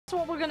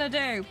That's what we're gonna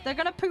do. They're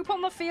gonna poop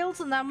on the fields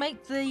and they'll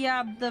make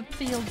the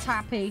fields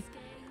happy.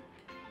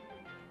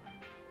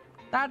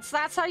 That's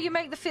how you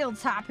make the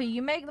fields happy.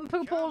 You make them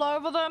poop all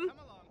over them.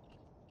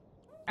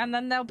 And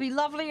then they'll be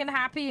lovely and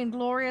happy and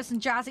glorious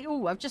and jazzy.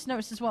 Oh, I've just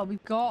noticed as well,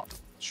 we've got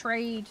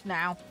trade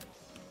now.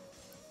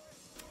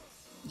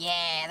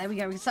 Yeah, there we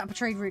go. We can set up a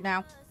trade route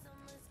now.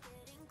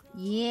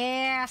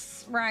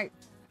 Yes. Right.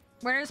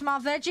 Where's my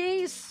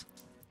veggies?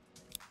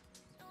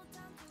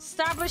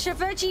 Establish a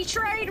veggie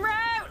trade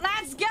route.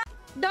 Let's go.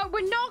 No,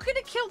 we're not going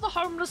to kill the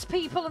homeless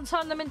people and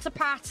turn them into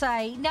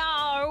pate.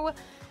 No.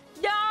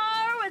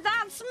 No,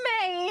 that's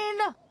mean.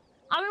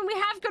 I mean, we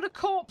have got a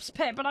corpse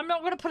pit, but I'm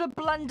not going to put a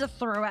blender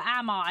through it,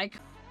 am I?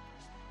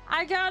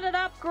 I got an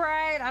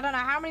upgrade. I don't know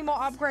how many more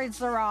upgrades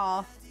there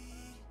are.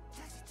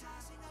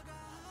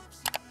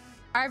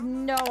 I have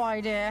no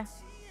idea.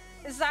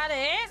 Is that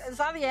it? Is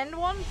that the end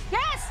one?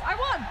 Yes, I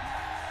won.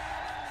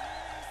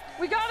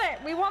 We got it.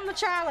 We won the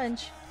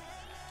challenge.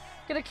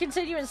 Gonna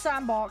continue in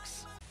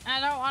Sandbox. I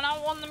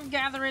don't want them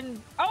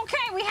gathering.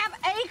 Okay, we have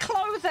a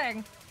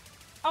clothing.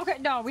 Okay,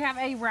 no, we have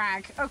a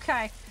rag.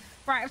 Okay.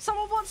 Right, if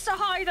someone wants to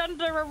hide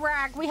under a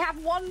rag, we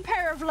have one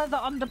pair of leather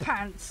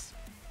underpants.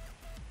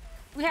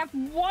 We have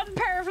one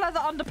pair of leather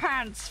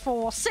underpants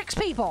for 6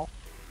 people.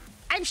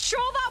 I'm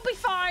sure that'll be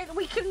fine.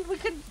 We can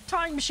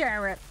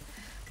timeshare it.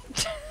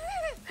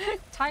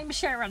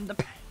 Timeshare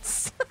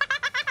underpants.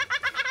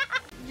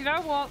 You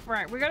know what?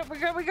 Right, we gotta.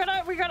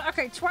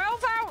 Okay,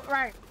 12 hours.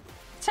 Right,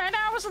 10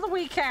 hours of the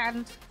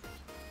weekend,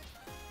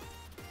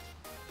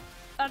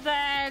 and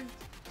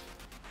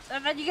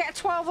then you get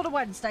 12 on a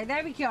Wednesday.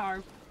 There we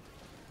go.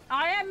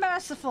 I am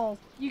merciful.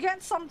 You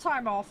get some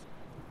time off.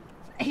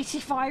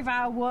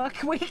 85-hour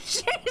work week.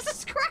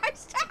 Jesus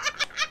Christ.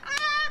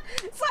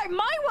 It's like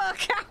my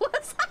work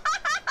hours.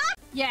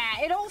 Yeah,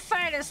 in all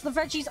fairness, the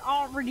veggies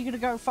aren't really going to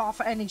go far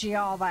for energy,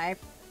 are they?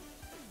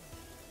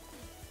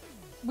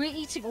 We're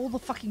eating all the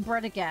fucking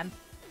bread again.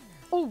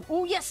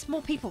 Oh, yes,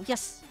 more people.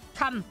 Yes,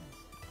 come.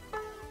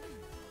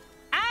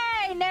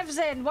 Hey, Nev's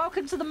in.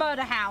 Welcome to the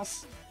murder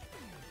house.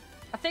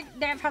 I think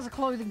Nev has a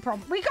clothing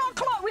problem. We got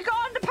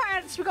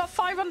underpants. We got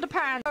 5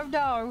 underpants. Oh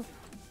no.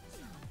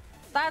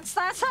 That's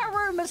how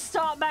rumors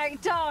start,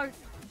 mate. Don't.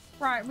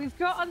 Right, we've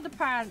got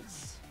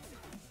underpants.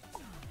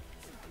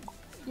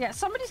 Yeah,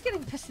 somebody's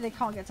getting pissed they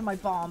can't get to my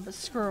bomb, but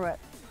screw it.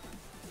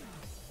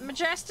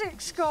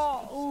 Majestic's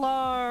got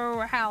low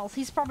health.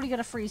 He's probably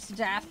gonna freeze to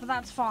death, but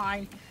that's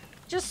fine.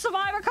 Just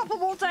survive a couple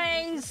more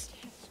days.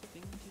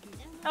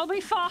 It'll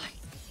be fine.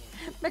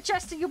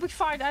 Majestic, you'll be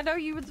fine. I know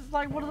you were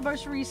like one of the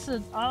most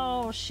recent.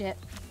 Oh shit.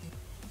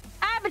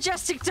 Ah,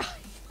 Majestic died.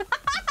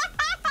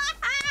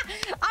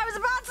 I was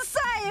about to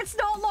say it's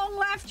not long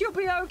left. You'll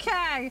be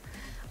okay.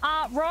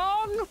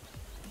 Wrong.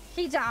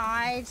 He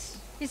died.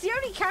 He's the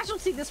only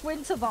casualty this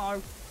winter,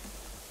 though.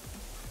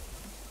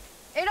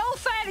 In all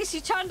fairness,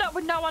 he turned up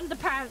with no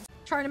underpants.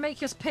 Trying to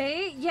make us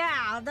pee?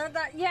 Yeah,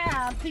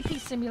 yeah, pee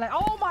simulator.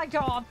 Oh my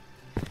god.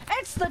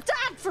 It's the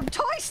dad from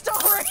Toy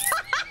Story.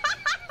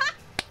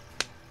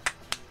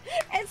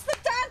 It's the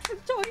dad from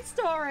Toy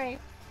Story.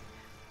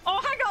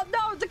 Oh, hang on.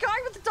 No, the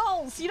guy with the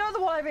dolls. You know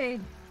the one I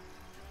mean.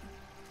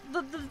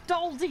 The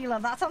doll dealer.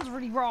 That sounds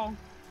really wrong.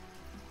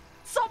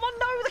 Someone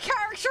know the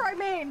character I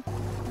mean.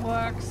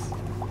 Works.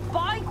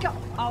 By God.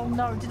 Oh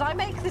no, did I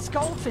make this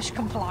goldfish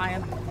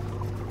compliant?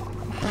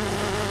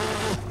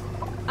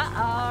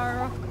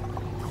 Uh-oh.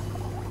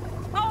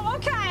 Oh,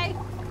 okay.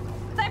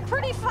 They're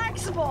pretty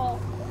flexible.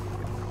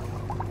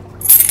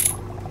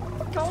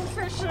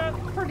 Goldfish are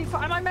pretty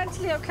fun. Am I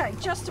mentally okay?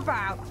 Just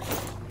about.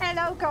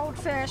 Hello,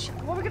 goldfish.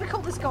 What are we going to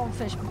call this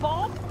goldfish?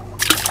 Bob?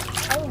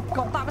 Oh,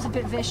 God, that was a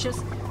bit vicious.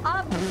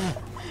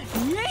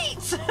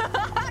 Yeet!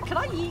 Can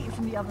I yeet it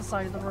from the other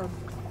side of the room?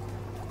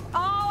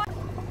 Oh!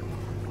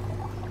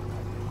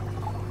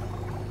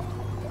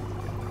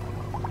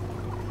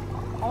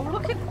 Oh,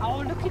 look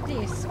at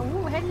this.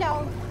 Oh,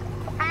 hello.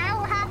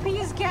 How happy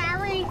is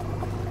Gary?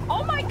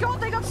 Oh my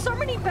God, they got so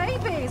many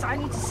babies. I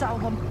need to sell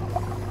them.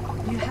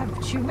 You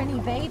have too many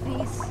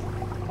babies.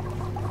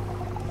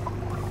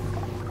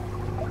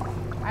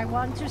 I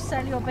want to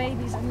sell your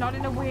babies, and not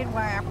in a weird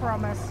way, I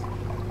promise.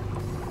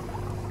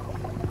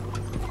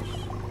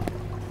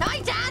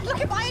 Hi, Dad! Look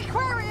at my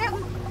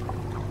aquarium!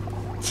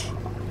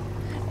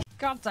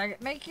 God dang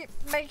it, make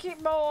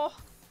it more.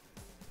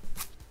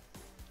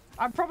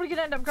 I'm probably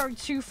gonna end up going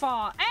too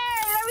far. Hey,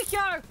 there we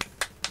go!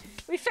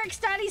 We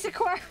fixed Daddy's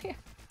aquarium.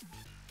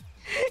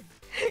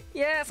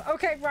 Yes,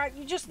 okay, right.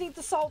 You just need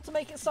the salt to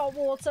make it salt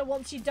water.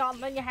 Once you're done,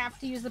 then you have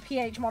to use the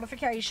pH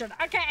modification.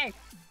 Okay!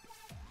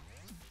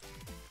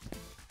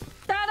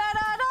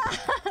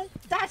 Da-da-da-da!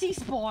 Daddy's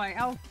boy.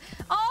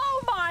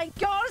 Oh my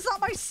God, is that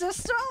my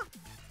sister?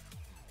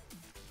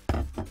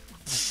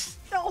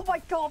 Oh my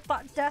God,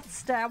 that death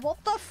stare.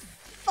 What the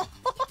fuck?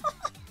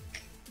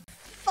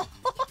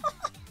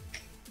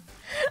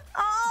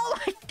 Oh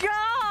my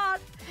God!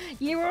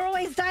 You were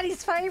always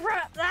Daddy's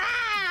favorite.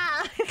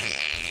 Ah!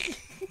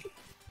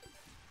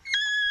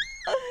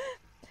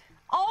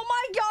 Oh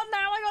my God,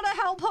 now I gotta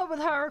help her with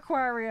her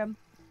aquarium.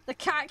 The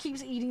cat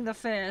keeps eating the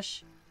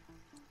fish.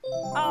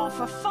 Oh,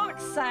 for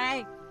fuck's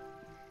sake.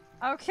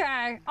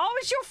 Okay. Oh,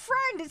 it's your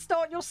friend. It's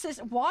not your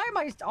sister. Why am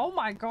I... Oh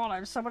my god,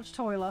 I'm so much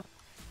taller.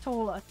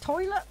 Toilet?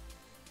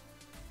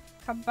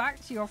 Come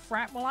back to your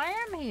friend. Well, I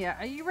am here.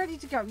 Are you ready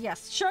to go?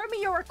 Yes. Show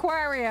me your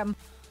aquarium.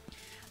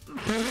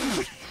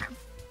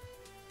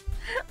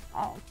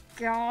 Oh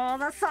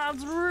god, that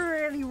sounds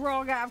really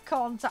wrong out of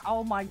context.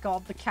 Oh my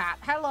god, the cat.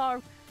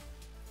 Hello.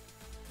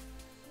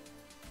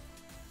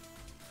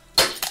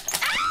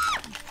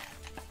 Ah!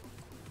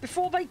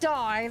 Before they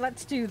die,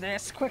 let's do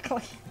this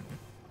quickly.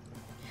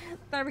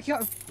 There we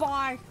go.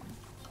 Bye.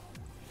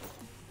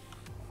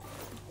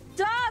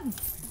 Done.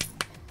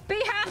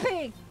 Be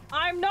happy.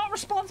 I'm not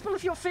responsible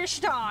if your fish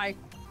die.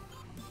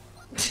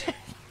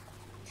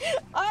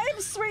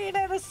 I'm sweet and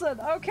innocent,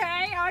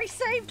 okay? I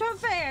saved her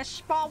fish,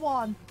 bar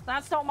one.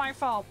 That's not my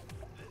fault.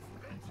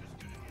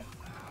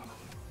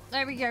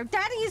 There we go.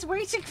 Daddy is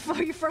waiting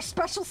for you for a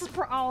special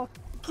surprise. Oh,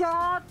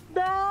 God,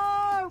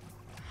 no!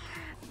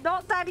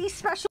 Not Daddy's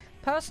special.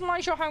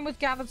 Personalize your home with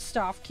gathered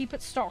stuff. Keep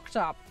it stocked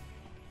up.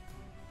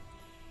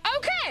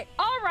 Okay,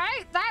 all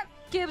right. That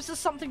gives us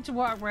something to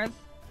work with.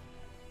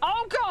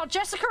 Oh, God,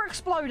 Jessica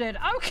exploded.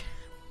 Okay.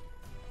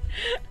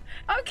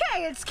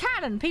 Okay, it's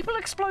canon. People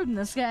explode in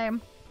this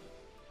game.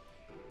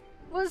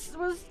 Was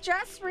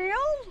Jess real?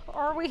 Or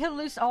are we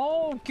hallucinating?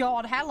 Oh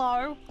god,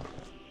 hello.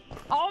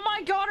 Oh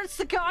my god, it's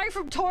the guy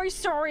from Toy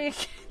Story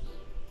again.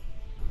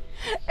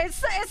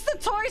 It's the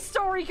Toy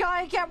Story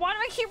guy again. Why do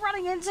I keep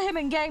running into him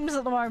in games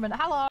at the moment?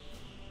 Hello.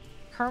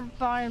 Current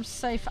biome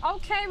safe.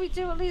 Okay, we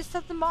do at least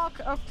have the mark.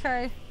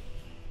 Okay.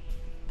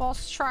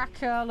 Boss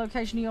tracker,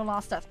 location of your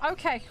last death.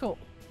 Okay, cool.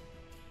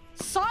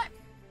 Oh,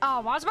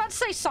 I was about to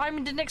say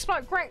Simon didn't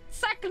explode. Great.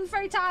 Second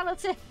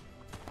fatality.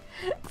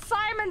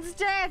 Simon's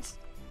dead.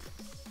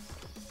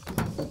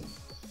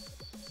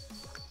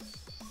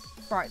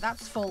 Right,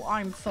 that's full.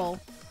 I'm full.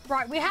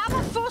 Right, we have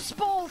a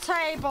foosball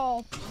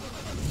table.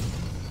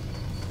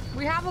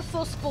 We have a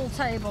foosball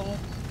table.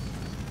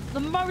 The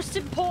most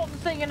important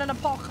thing in an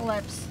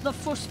apocalypse. The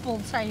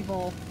foosball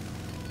table.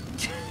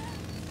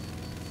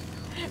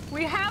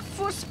 We have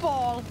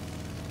foosball.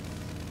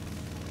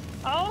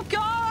 Oh,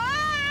 God.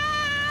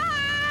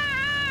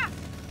 Ah!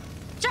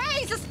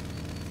 Jesus.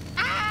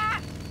 Ah!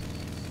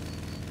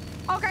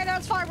 Okay, no,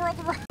 it's fine. We're on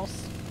the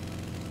rails.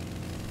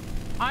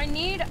 I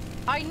need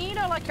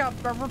a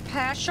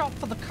repair shop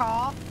for the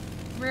car.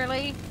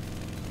 Really?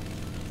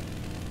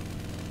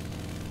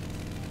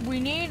 We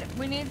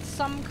need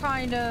some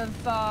kind of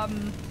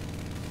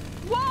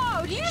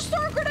Whoa! Did you just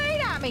throw a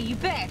grenade at me, you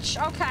bitch?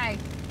 Okay.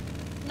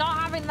 Not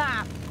having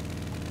that.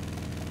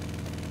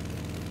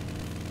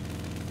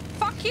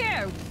 Fuck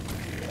you.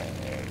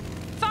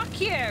 Fuck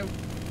you.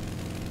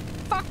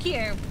 Fuck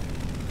you.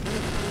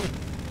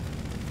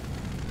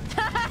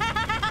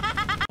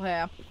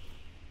 Here.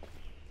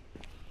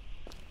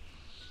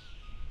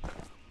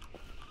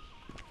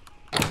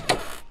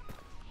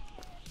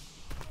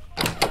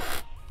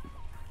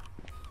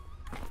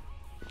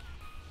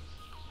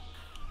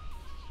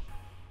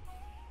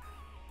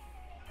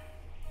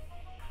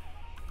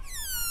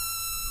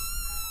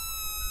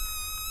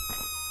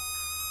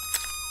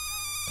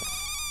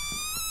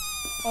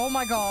 Oh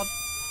my god.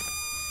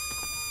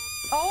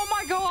 Oh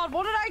my god,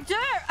 what did I do?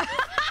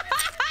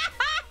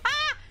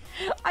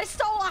 I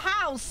stole a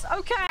house.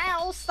 Okay,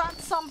 else,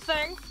 that's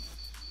something.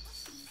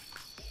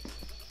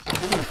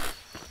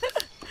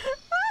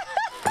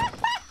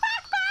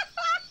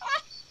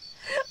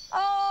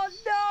 Oh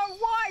no,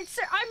 why?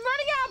 I'm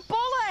running out of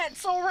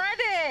bullets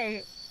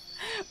already.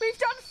 We've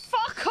done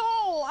fuck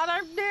all, and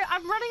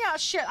I'm running out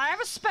of shit. I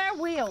have a spare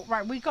wheel.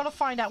 Right, we gotta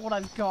find out what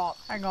I've got.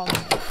 Hang on.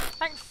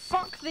 Thank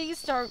fuck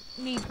these don't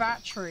need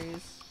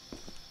batteries.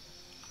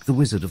 The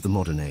wizard of the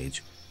modern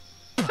age.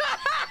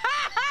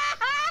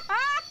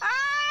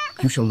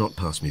 You shall not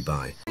pass me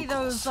by.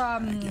 Those, I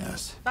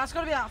guess. That's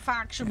gotta be that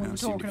faction we were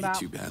talking about.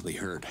 Too badly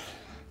hurt.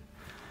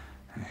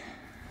 I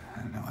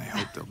know. I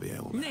hope they'll be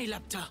able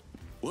to.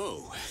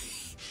 Whoa,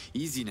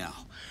 easy now.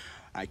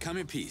 I come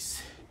in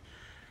peace.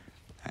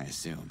 I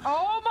assume.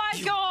 Oh my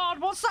god,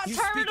 what's that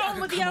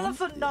pterodon with the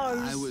elephant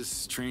nose? I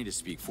was trained to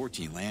speak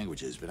 14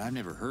 languages, but I've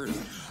never heard of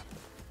it.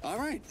 All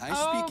right,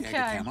 I speak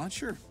Agatamon,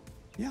 sure.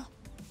 Yeah.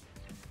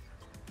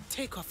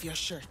 Take off your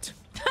shirt.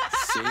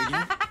 Say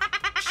again?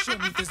 Show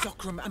me the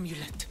Zokram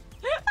amulet.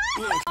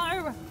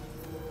 Oh.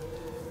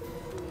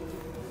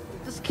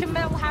 Does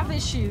Camille have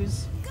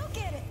issues? Go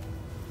get it.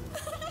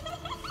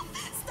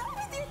 Stop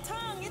with your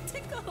tongue, it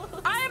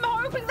tickles. I am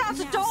hoping that's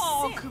a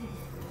dog.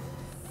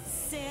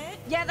 Sit.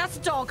 Yeah, that's a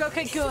dog.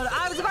 Okay, good.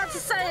 I was about to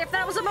say, if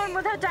that was a moment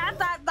with her dad,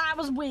 that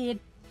was weird.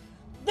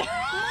 Mom,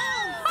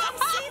 come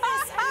see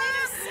this. I made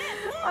her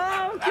sit. Look.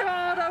 Oh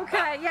god,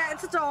 okay. Yeah,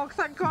 it's a dog.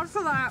 Thank God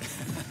for that.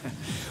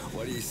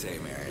 What do you say,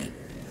 Mary?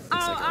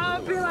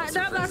 I'll be like,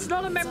 no, that's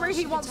not a memory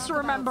he wants to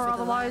remember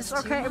otherwise.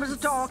 Okay, it was a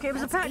dog. It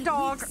was a pet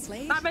dog.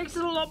 That makes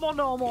it a lot more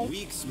normal.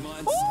 Weeks,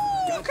 months,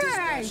 got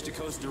dispatched to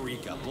Costa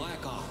Rica,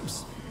 Black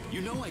Ops.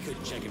 You know I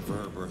couldn't check in for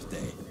her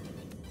birthday.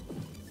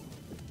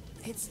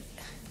 It's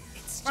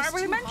Right,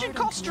 we mentioned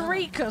Costa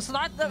Rica, so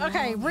that,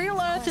 okay, real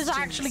Earth is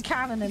actually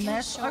canon in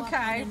this.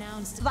 Okay,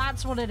 so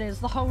that's what it is.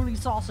 The holy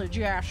sausage.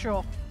 Yeah,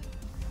 sure.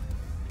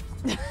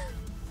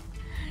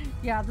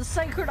 Yeah, the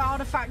sacred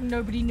artifact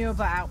nobody knew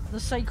about. The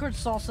sacred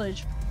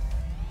sausage.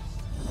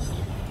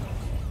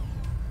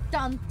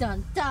 Dun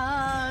dun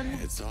dun.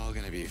 It's all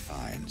gonna be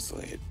fine,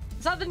 Slade.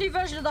 Is that the new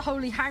version of the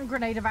holy hand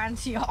grenade of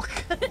Antioch?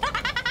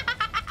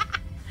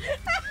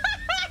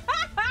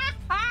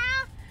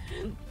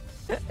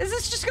 Is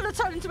this just gonna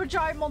turn into a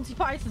giant Monty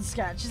Python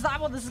sketch? Is that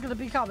what this is gonna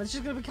become? It's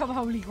just gonna become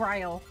Holy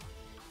Grail.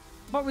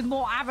 But with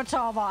more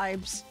Avatar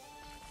vibes.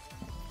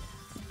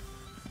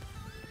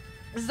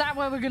 Is that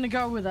where we're gonna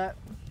go with it?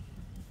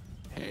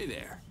 Hey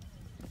there.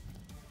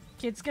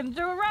 Kid's gonna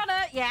do a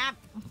runner, yeah.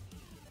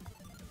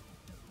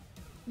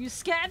 You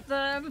scared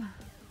them.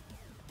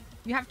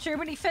 You have too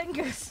many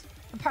fingers,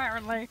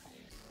 apparently.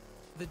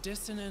 The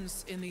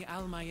dissonance in the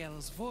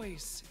Almayel's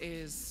voice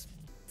is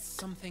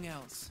something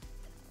else.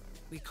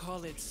 We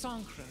call it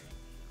Sankra.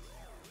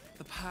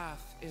 The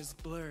path is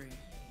blurry.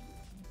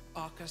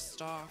 Aka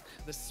stalk,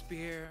 the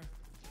spear.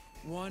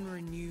 One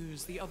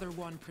renews, the other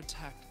one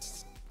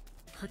protects.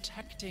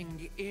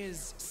 Protecting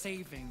is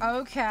saving.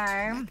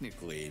 Okay.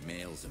 Technically,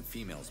 males and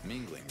females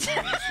mingling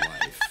ruins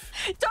life.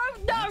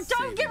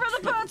 Don't give her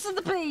the birds and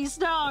the bees,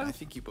 no. I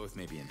think you both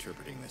may be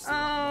interpreting this the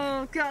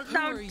wrong way. Oh god,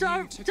 no,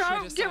 don't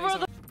give her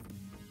the.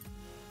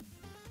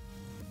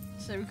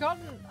 So we got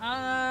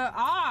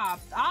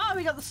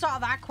we got the start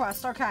of that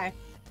quest. Okay.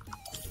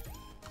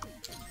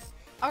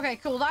 Okay,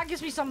 cool. That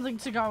gives me something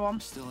to go on.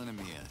 Still in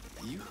Amia,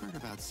 you heard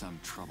about some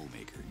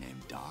troublemaker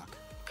named Doc?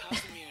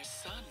 Casimir's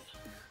son.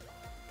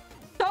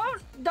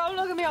 Don't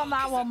look at me on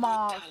that one,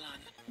 Mark.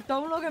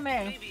 Don't look at me.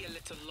 Maybe a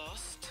little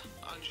lost,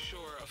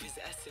 unsure of his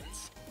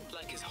essence,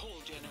 like his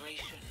whole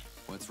generation.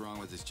 What's wrong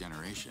with this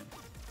generation?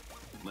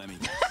 Let me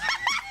guess.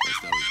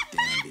 It's those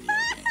damn video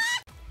games.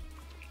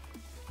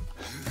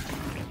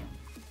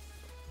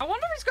 I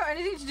wonder if it's got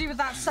anything to do with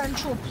that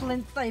central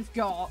plinth they've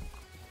got.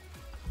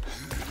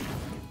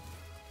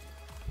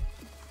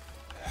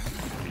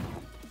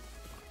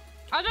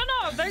 I don't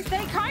know. They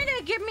kind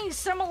of give me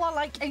similar,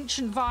 like,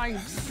 ancient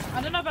vibes.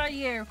 I don't know about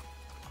you.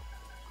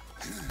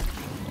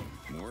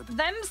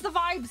 Them's the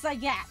vibes I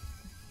get.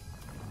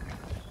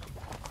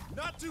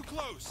 Not too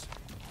close.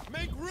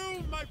 Make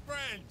room, my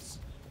friends.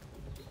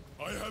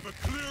 I have a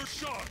clear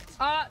shot.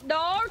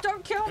 No,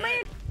 don't kill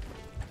me.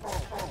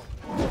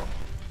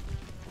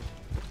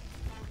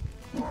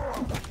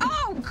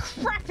 Oh,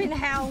 crap in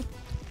hell.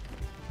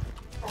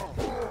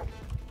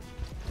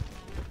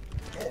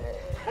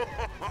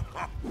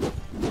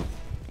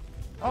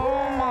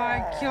 Oh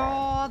my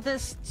god,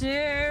 this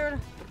dude.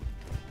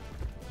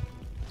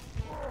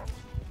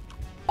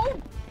 Oh,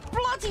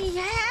 bloody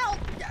hell.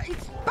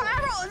 It's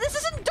Barrel. This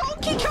isn't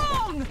Donkey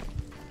Kong.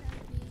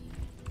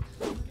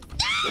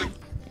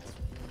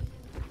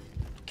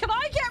 Can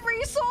I get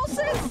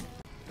resources?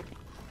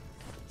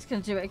 It's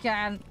gonna do it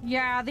again.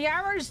 Yeah, the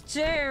arrows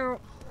do.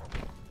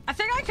 I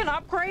think I can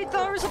upgrade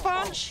those a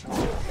bunch.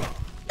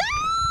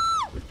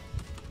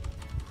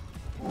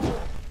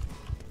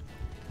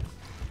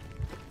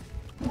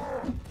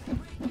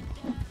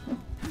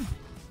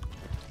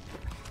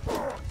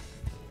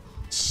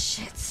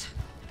 Shit.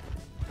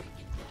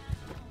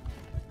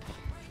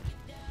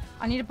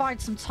 I need to bide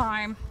some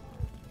time.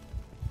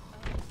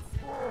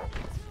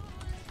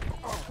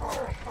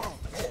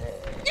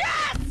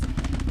 Yes!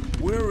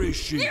 Where is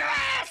she?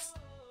 Yes!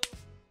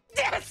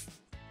 Yes!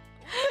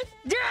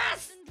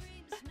 Yes!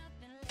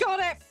 Got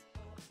it!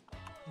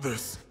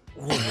 This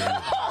woman.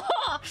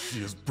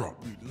 She has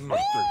brought me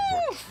nothing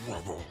but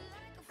trouble.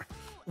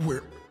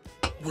 Where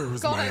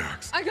is Got my it.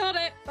 axe? I got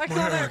it. I My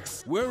got it.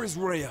 axe. Where is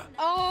Rhea?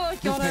 Oh, I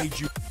Who got paid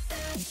it. you?